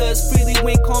orcas. Freely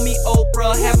wink, call me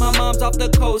Oprah. Have my mom's off the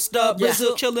coast up.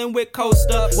 Brazil chillin' with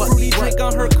Costa. Fruity drink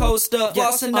on her Costa.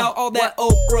 Flossing out all that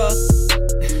okra.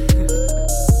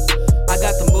 I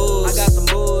got the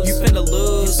moves. You finna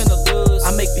lose.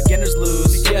 I make beginners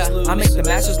lose. I make the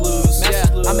masters lose.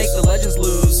 I make the legends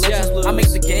lose. I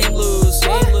make the game lose.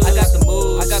 I got the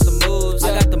moves. I got the moves.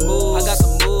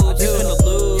 You finna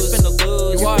lose. You finna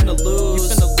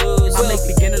lose. I make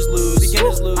beginners lose.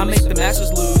 I make the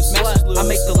masters lose. I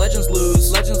make the legends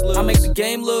lose. I make the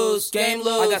game lose.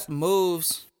 I got the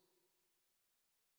moves.